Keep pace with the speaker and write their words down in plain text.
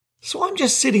So I'm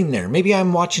just sitting there. Maybe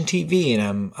I'm watching TV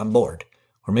and I'm bored.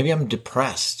 Or maybe I'm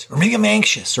depressed. Or maybe I'm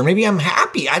anxious. Or maybe I'm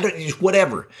happy.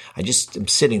 Whatever. I just am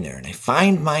sitting there and I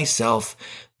find myself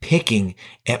picking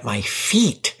at my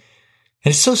feet.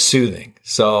 And it's so soothing.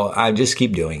 So I just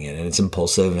keep doing it, and it's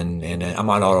impulsive, and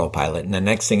I'm on autopilot. And the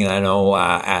next thing I know,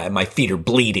 my feet are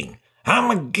bleeding.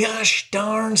 I'm a gosh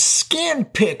darn skin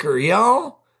picker,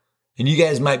 y'all. And you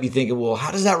guys might be thinking, well,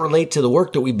 how does that relate to the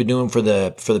work that we've been doing for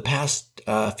the past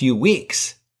few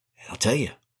weeks? And I'll tell you,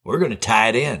 we're going to tie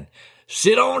it in.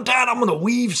 Sit on tight. I'm going to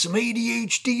weave some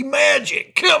ADHD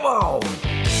magic. Come on.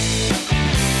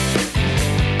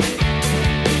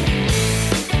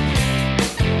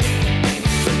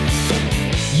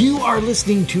 You are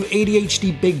listening to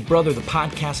ADHD Big Brother, the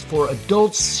podcast for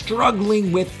adults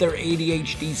struggling with their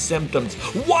ADHD symptoms.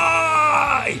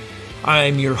 Why?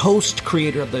 I'm your host,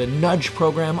 creator of the Nudge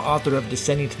program, author of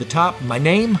Descending to the Top. My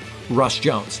name, Russ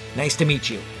Jones. Nice to meet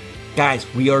you.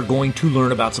 Guys, we are going to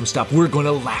learn about some stuff. We're going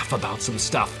to laugh about some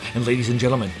stuff. And ladies and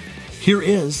gentlemen, here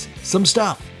is some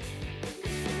stuff.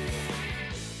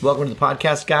 Welcome to the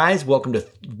podcast, guys. Welcome to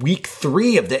week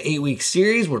 3 of the 8-week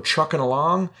series. We're trucking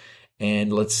along.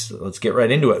 And let's get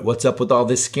right into it. What's up with all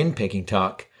this skin picking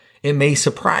talk? It may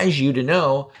surprise you to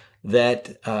know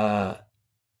that I'm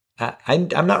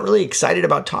not really excited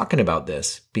about talking about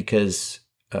this because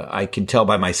I can tell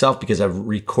by myself because I've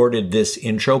recorded this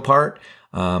intro part.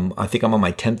 I think I'm on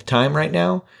my 10th time right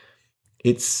now.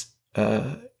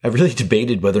 I really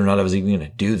debated whether or not I was even going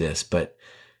to do this, but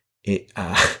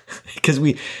because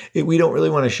we don't really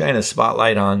want to shine a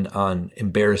spotlight on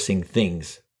embarrassing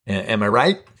things. Am I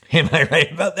right? Am I right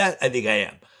about that? I think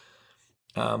I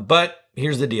am. But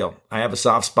here's the deal. I have a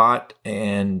soft spot,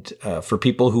 and for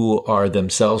people who are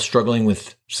themselves struggling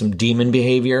with some demon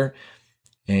behavior,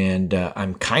 and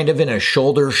I'm kind of in a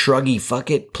shoulder shruggy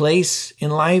fuck it place in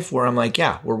life where I'm like,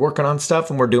 yeah, we're working on stuff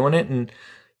and we're doing it, and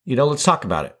let's talk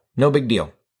about it. No big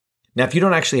deal. Now, if you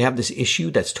don't actually have this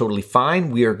issue, that's totally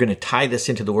fine. We are going to tie this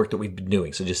into the work that we've been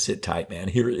doing. So just sit tight, man.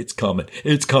 Here, it's coming.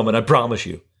 It's coming. I promise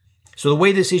you. So the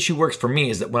way this issue works for me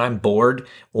is that when I'm bored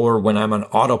or when I'm on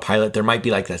autopilot, there might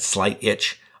be like that slight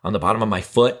itch on the bottom of my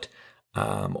foot.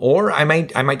 Or I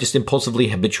might just impulsively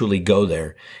habitually go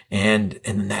there. And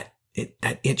then that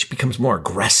itch becomes more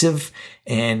aggressive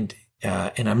and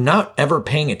I'm not ever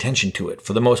paying attention to it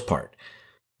for the most part.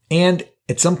 And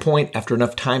at some point after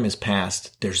enough time has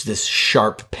passed, there's this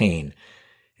sharp pain.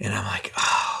 And I'm like,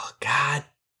 oh, God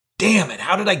damn it.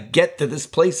 How did I get to this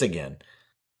place again?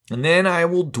 And then I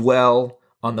will dwell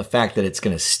on the fact that it's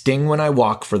going to sting when I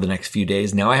walk for the next few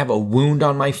days. Now I have a wound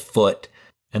on my foot.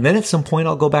 And then at some point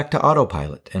I'll go back to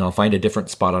autopilot and I'll find a different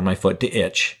spot on my foot to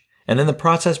itch. And then the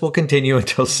process will continue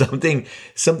until something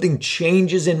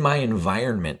changes in my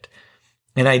environment.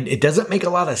 And it doesn't make a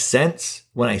lot of sense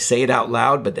when I say it out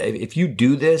loud, but if you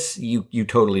do this, you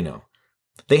totally know.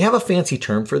 They have a fancy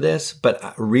term for this,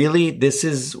 but really this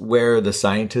is where the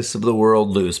scientists of the world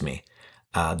lose me.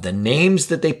 The names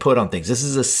that they put on things. This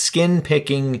is a skin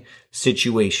picking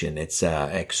situation. It's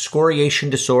excoriation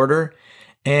disorder,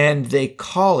 and they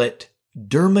call it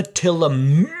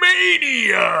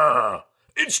dermatillomania.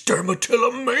 It's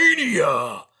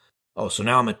dermatillomania. Oh, so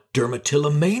now I'm a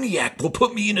dermatillomaniac. Will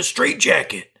put me in a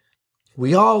straitjacket.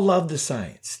 We all love the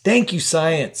science. Thank you,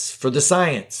 science, for the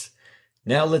science.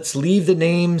 Now let's leave the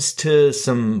names to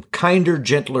some kinder,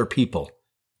 gentler people.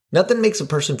 Nothing makes a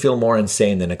person feel more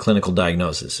insane than a clinical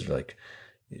diagnosis. It's like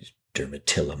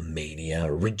dermatillomania,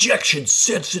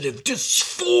 rejection-sensitive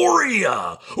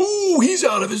dysphoria. Ooh, he's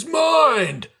out of his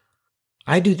mind.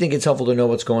 I do think it's helpful to know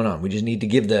what's going on. We just need to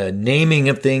give the naming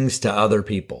of things to other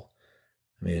people.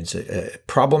 I mean, it's a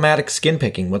problematic skin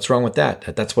picking. What's wrong with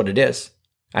that? That's what it is.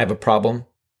 I have a problem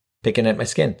picking at my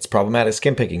skin. It's problematic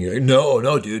skin picking. You're like,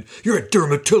 no, dude. You're a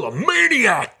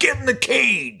dermatillomaniac. Get in the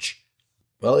cage.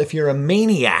 Well, if you're a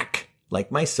maniac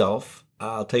like myself,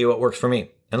 I'll tell you what works for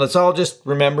me. And let's all just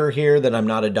remember here that I'm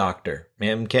not a doctor.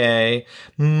 Okay.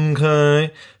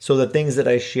 So the things that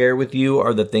I share with you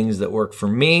are the things that work for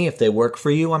me. If they work for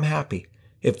you, I'm happy.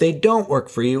 If they don't work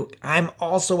for you, I'm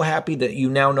also happy that you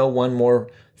now know one more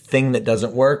thing that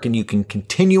doesn't work and you can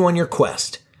continue on your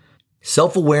quest.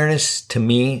 Self-awareness, to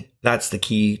me, that's the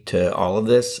key to all of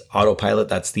this. Autopilot,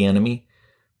 that's the enemy.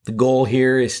 The goal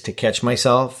here is to catch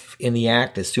myself in the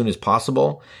act as soon as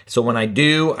possible. So when I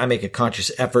do, I make a conscious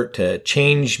effort to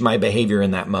change my behavior in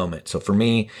that moment. So for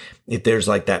me, if there's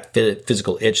like that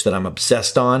physical itch that I'm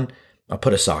obsessed on, I'll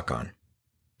put a sock on.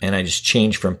 And I just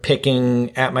change from picking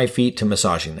at my feet to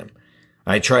massaging them.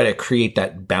 I try to create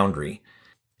that boundary.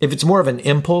 If it's more of an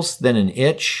impulse than an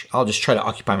itch, I'll just try to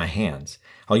occupy my hands.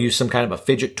 I'll use some kind of a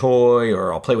fidget toy,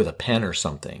 or I'll play with a pen or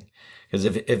something. Because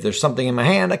if there's something in my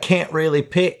hand I can't really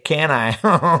pick, can I?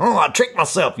 I'll trick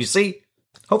myself, you see?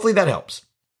 Hopefully that helps.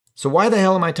 So why the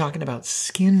hell am I talking about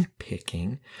skin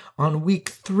picking on week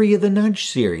 3 of the Nudge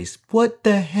series? What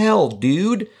the hell,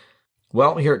 dude?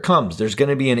 Well, here it comes. There's going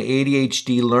to be an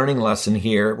ADHD learning lesson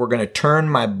here. We're going to turn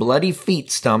my bloody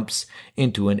feet stumps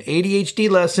into an ADHD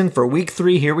lesson for week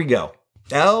 3. Here we go.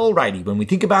 Alrighty, when we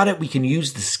think about it, we can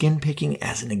use the skin picking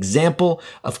as an example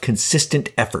of consistent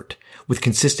effort. With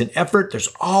consistent effort,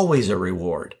 there's always a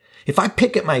reward. If I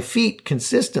pick at my feet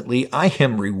consistently, I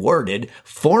am rewarded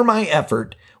for my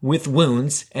effort with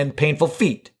wounds and painful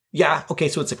feet. Yeah, okay,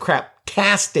 so it's a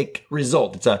craptastic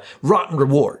result. It's a rotten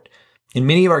reward. In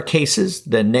many of our cases,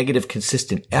 the negative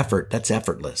consistent effort, that's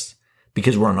effortless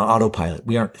because we're on autopilot.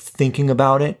 We aren't thinking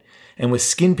about it. And with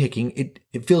skin picking,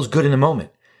 it feels good in the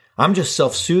moment. I'm just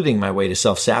self-soothing my way to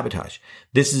self-sabotage.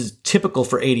 This is typical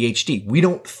for ADHD. We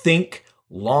don't think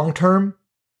long-term.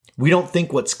 We don't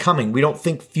think what's coming. We don't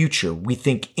think future. We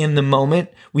think in the moment.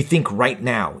 We think right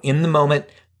now. In the moment,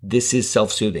 this is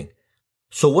self-soothing.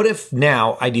 So what if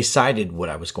now I decided what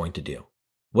I was going to do?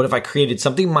 What if I created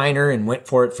something minor and went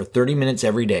for it for 30 minutes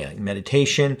every day? Like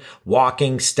meditation,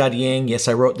 walking, studying. Yes,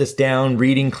 I wrote this down.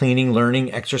 Reading, cleaning,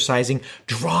 learning, exercising,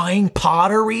 drawing,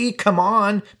 pottery. Come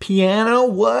on. Piano.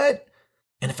 What?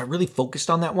 And if I really focused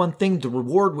on that one thing, the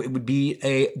reward, it would be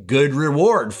a good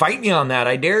reward. Fight me on that.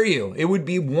 I dare you. It would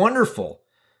be wonderful.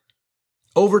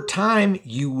 Over time,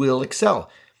 you will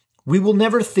excel. We will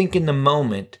never think in the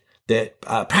moment that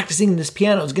practicing this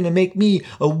piano is going to make me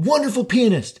a wonderful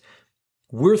pianist.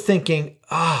 We're thinking,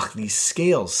 these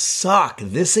scales suck.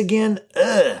 This again?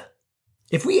 Ugh.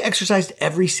 If we exercised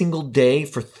every single day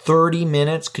for 30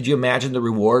 minutes, could you imagine the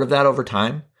reward of that over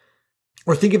time?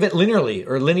 Or think of it linearly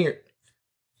or linear.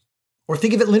 Or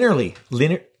think of it linearly.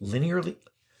 Linearly.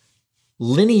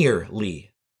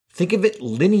 Think of it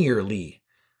linearly.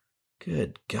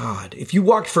 Good God. If you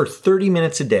walked for 30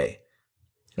 minutes a day,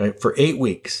 right, for 8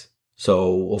 weeks,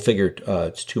 so we'll figure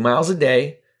it's 2 miles a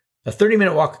day. A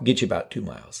 30-minute walk could get you about 2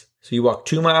 miles. So you walk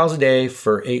 2 miles a day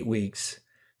for 8 weeks,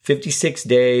 56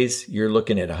 days, you're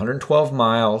looking at 112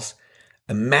 miles.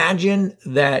 Imagine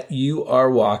that you are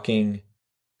walking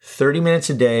 30 minutes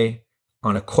a day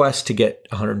on a quest to get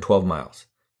 112 miles.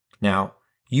 Now,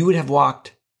 you would have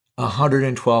walked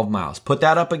 112 miles. Put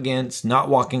that up against not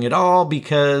walking at all,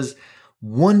 because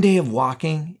one day of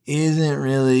walking isn't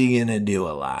really going to do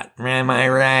a lot. Am I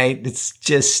right? It's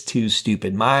just 2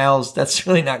 stupid miles. That's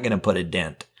really not going to put a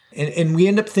dent. And we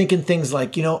end up thinking things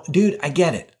like, dude, I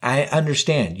get it. I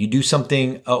understand. You do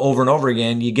something over and over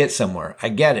again, you get somewhere. I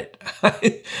get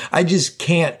it. I just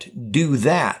can't do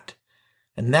that.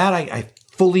 And that I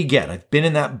fully get. I've been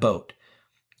in that boat.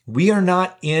 We are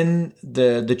not in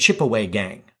the chip away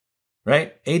gang,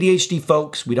 right? ADHD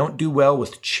folks, we don't do well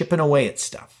with chipping away at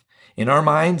stuff. In our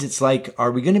minds, it's like,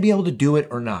 are we going to be able to do it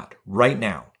or not right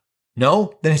now?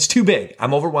 No? Then it's too big.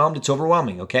 I'm overwhelmed. It's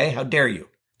overwhelming. Okay? How dare you?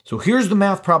 So here's the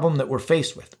math problem that we're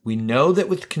faced with. We know that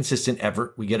with consistent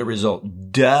effort, we get a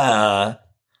result. Duh.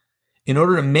 In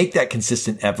order to make that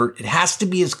consistent effort, it has to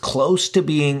be as close to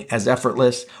being as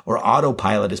effortless or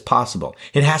autopilot as possible.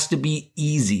 It has to be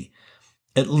easy,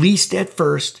 at least at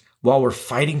first, while we're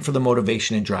fighting for the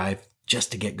motivation and drive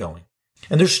just to get going.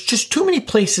 And there's just too many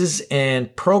places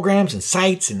and programs and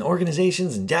sites and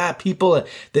organizations and people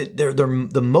that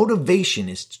the motivation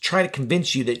is to try to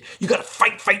convince you that you got to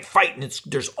fight, and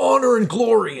there's honor and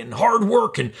glory and hard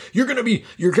work, and you're gonna be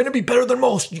better than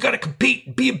most. You got to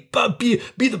compete, be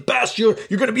the best. You're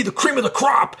gonna be the cream of the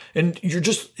crop, and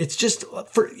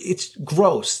it's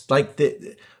gross. Like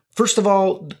first of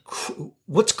all,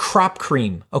 what's crop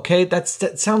cream? Okay, that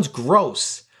sounds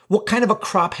gross. What kind of a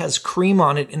crop has cream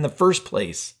on it in the first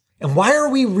place? And why are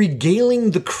we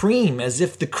regaling the cream as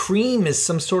if the cream is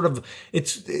some sort of,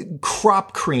 it's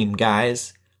crop cream,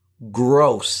 guys.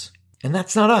 Gross. And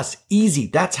that's not us. Easy.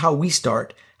 That's how we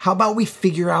start. How about we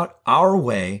figure out our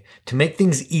way to make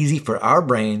things easy for our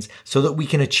brains so that we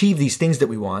can achieve these things that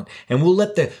we want, and we'll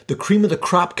let the cream of the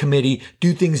crop committee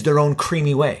do things their own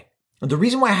creamy way. The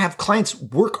reason why I have clients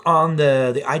work on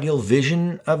the ideal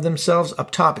vision of themselves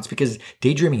up top, it's because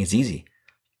daydreaming is easy.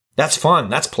 That's fun.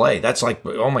 That's play. That's like,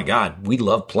 oh my God, we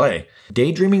love play.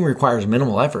 Daydreaming requires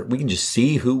minimal effort. We can just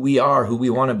see who we are, who we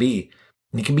want to be.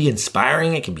 And it can be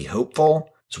inspiring. It can be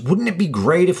hopeful. So wouldn't it be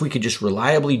great if we could just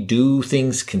reliably do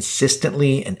things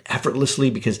consistently and effortlessly,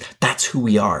 because that's who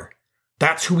we are.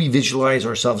 That's who we visualize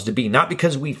ourselves to be, not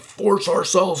because we force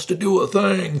ourselves to do a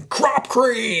thing. Crop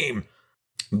cream.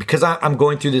 Because I'm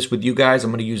going through this with you guys,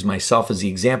 I'm going to use myself as the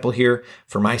example here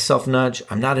for my self-nudge.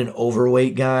 I'm not an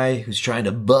overweight guy who's trying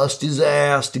to bust his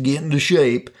ass to get into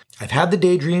shape. I've had the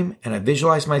daydream and I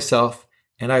visualize myself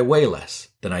and I weigh less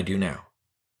than I do now.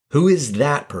 Who is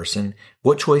that person?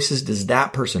 What choices does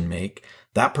that person make?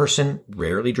 That person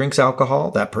rarely drinks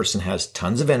alcohol. That person has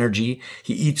tons of energy.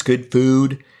 He eats good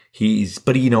food.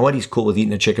 But you know what? He's cool with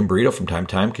eating a chicken burrito from time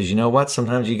to time because you know what?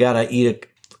 Sometimes you got to eat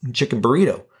a chicken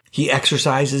burrito. He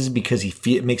exercises because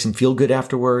it makes him feel good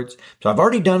afterwards. So I've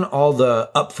already done all the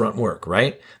upfront work,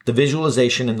 right? The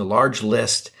visualization and the large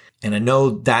list. And I know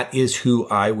that is who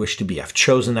I wish to be. I've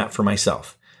chosen that for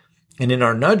myself. And in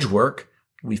our nudge work,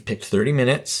 we've picked 30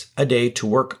 minutes a day to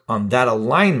work on that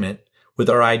alignment with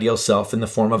our ideal self in the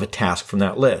form of a task from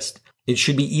that list. It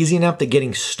should be easy enough that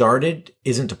getting started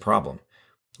isn't a problem.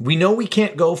 We know we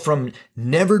can't go from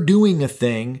never doing a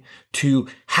thing to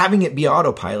having it be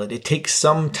autopilot. It takes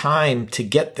some time to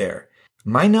get there.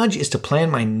 My nudge is to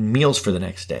plan my meals for the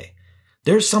next day.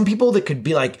 There's some people that could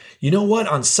be like, you know what?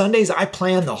 On Sundays, I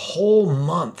plan the whole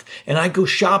month and I go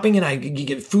shopping and I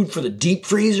get food for the deep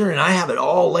freezer and I have it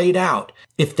all laid out.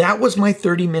 If that was my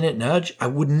 30-minute nudge, I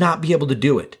would not be able to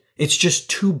do it. It's just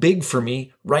too big for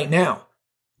me right now.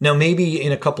 Now, maybe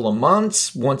in a couple of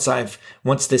months, once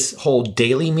this whole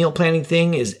daily meal planning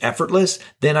thing is effortless,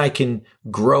 then I can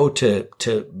grow to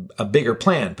a bigger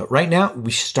plan. But right now, we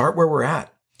start where we're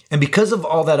at. And because of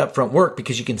all that upfront work,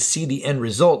 because you can see the end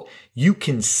result, you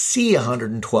can see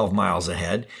 112 miles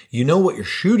ahead. You know what you're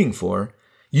shooting for.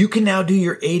 You can now do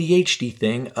your ADHD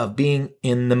thing of being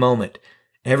in the moment.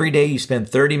 Every day you spend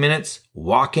 30 minutes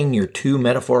walking your 2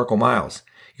 metaphorical miles.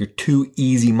 Your 2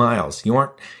 easy miles.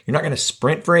 You're not going to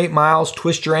sprint for 8 miles,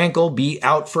 twist your ankle, be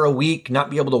out for a week, not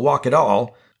be able to walk at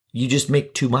all. You just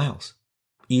make 2 miles.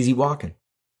 Easy walking.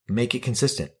 Make it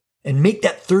consistent. And make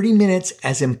that 30 minutes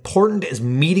as important as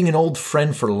meeting an old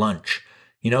friend for lunch.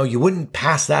 You wouldn't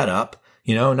pass that up.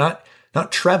 Not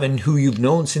Trevin, who you've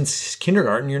known since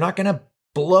kindergarten. You're not going to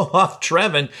blow off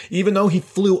Trevin, even though he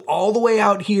flew all the way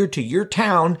out here to your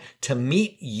town to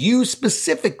meet you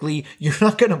specifically. You're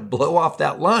not going to blow off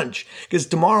that lunch because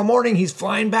tomorrow morning he's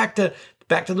flying back to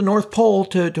the North Pole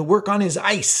to work on his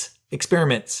ice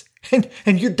experiments. And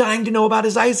you're dying to know about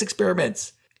his ice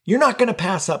experiments. You're not going to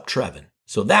pass up Trevin.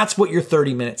 So that's what your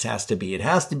 30 minutes has to be. It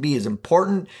has to be as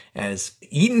important as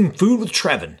eating food with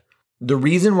Trevin. The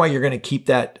reason why you're going to keep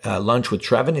that lunch with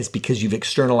Trevin is because you've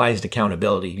externalized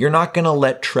accountability. You're not going to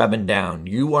let Trevin down.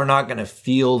 You are not going to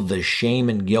feel the shame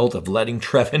and guilt of letting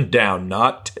Trevin down.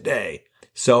 Not today.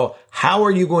 So how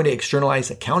are you going to externalize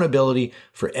accountability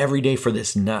for every day for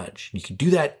this nudge? You can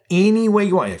do that any way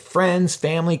you want. Your friends,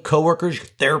 family, coworkers, your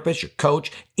therapist, your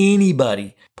coach,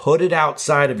 anybody. Put it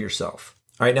outside of yourself.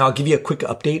 All right, now I'll give you a quick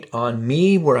update on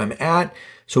me, where I'm at.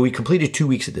 So we completed 2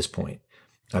 weeks at this point.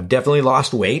 I've definitely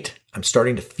lost weight. I'm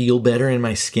starting to feel better in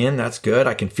my skin. That's good.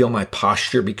 I can feel my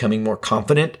posture becoming more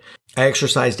confident. I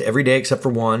exercised every day except for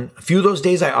one. A few of those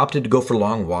days I opted to go for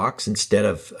long walks instead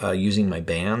of using my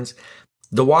bands.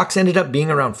 The walks ended up being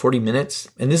around 40 minutes.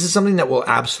 And this is something that will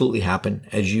absolutely happen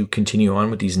as you continue on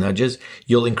with these nudges.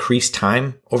 You'll increase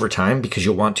time over time because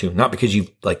you'll want to, not because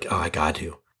you've I got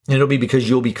to. And it'll be because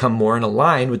you'll become more in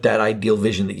line with that ideal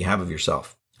vision that you have of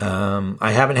yourself.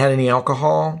 I haven't had any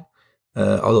alcohol.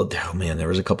 Although, there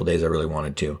was a couple days I really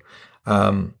wanted to.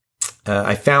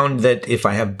 I found that if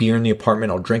I have beer in the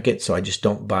apartment, I'll drink it. So I just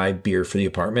don't buy beer for the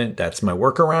apartment. That's my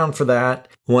workaround for that.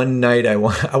 One night I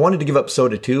wanted to give up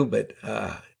soda too, but,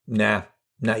 nah,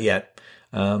 not yet.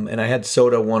 And I had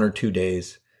soda 1 or 2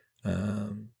 days.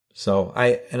 So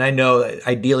I know that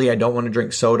ideally I don't want to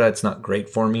drink soda. It's not great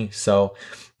for me. So,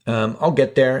 I'll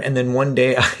get there. And then one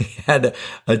day I had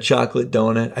a chocolate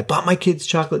donut. I bought my kids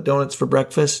chocolate donuts for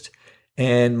breakfast.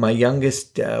 And my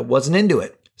youngest wasn't into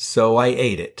it, so I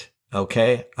ate it.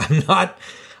 Okay,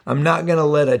 I'm not gonna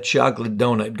let a chocolate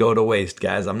donut go to waste,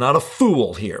 guys. I'm not a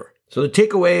fool here. So the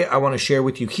takeaway I want to share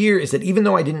with you here is that even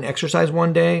though I didn't exercise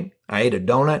one day, I ate a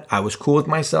donut. I was cool with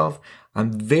myself.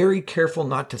 I'm very careful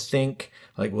not to think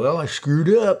like, well, I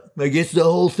screwed up. I guess the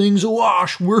whole thing's a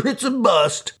wash. It's a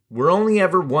bust. We're only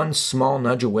ever one small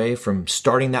nudge away from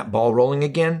starting that ball rolling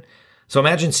again. So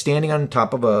imagine standing on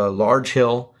top of a large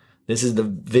hill. This is the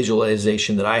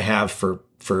visualization that I have for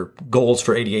goals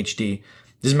for ADHD.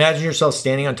 Just imagine yourself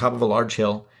standing on top of a large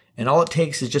hill, and all it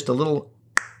takes is just a little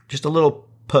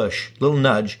push, little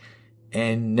nudge,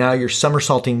 and now you're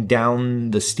somersaulting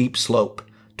down the steep slope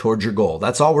towards your goal.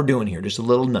 That's all we're doing here, just a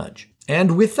little nudge.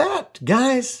 And with that,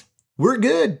 guys, we're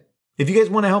good. If you guys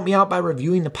want to help me out by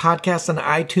reviewing the podcast on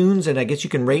iTunes, and I guess you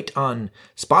can rate on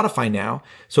Spotify now.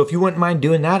 So if you wouldn't mind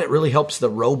doing that, it really helps the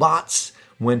robots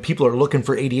when people are looking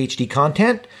for ADHD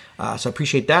content. So I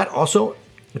appreciate that. Also,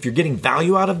 if you're getting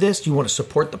value out of this, you want to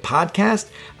support the podcast,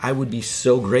 I would be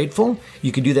so grateful.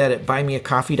 You can do that at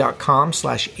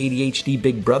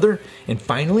buymeacoffee.com/ADHDBigBrother. And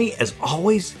finally, as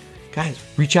always, guys,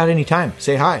 reach out anytime.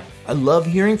 Say hi. I love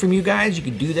hearing from you guys. You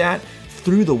can do that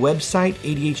through the website,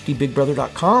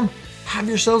 ADHDBigBrother.com. Have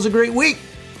yourselves a great week.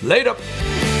 Later.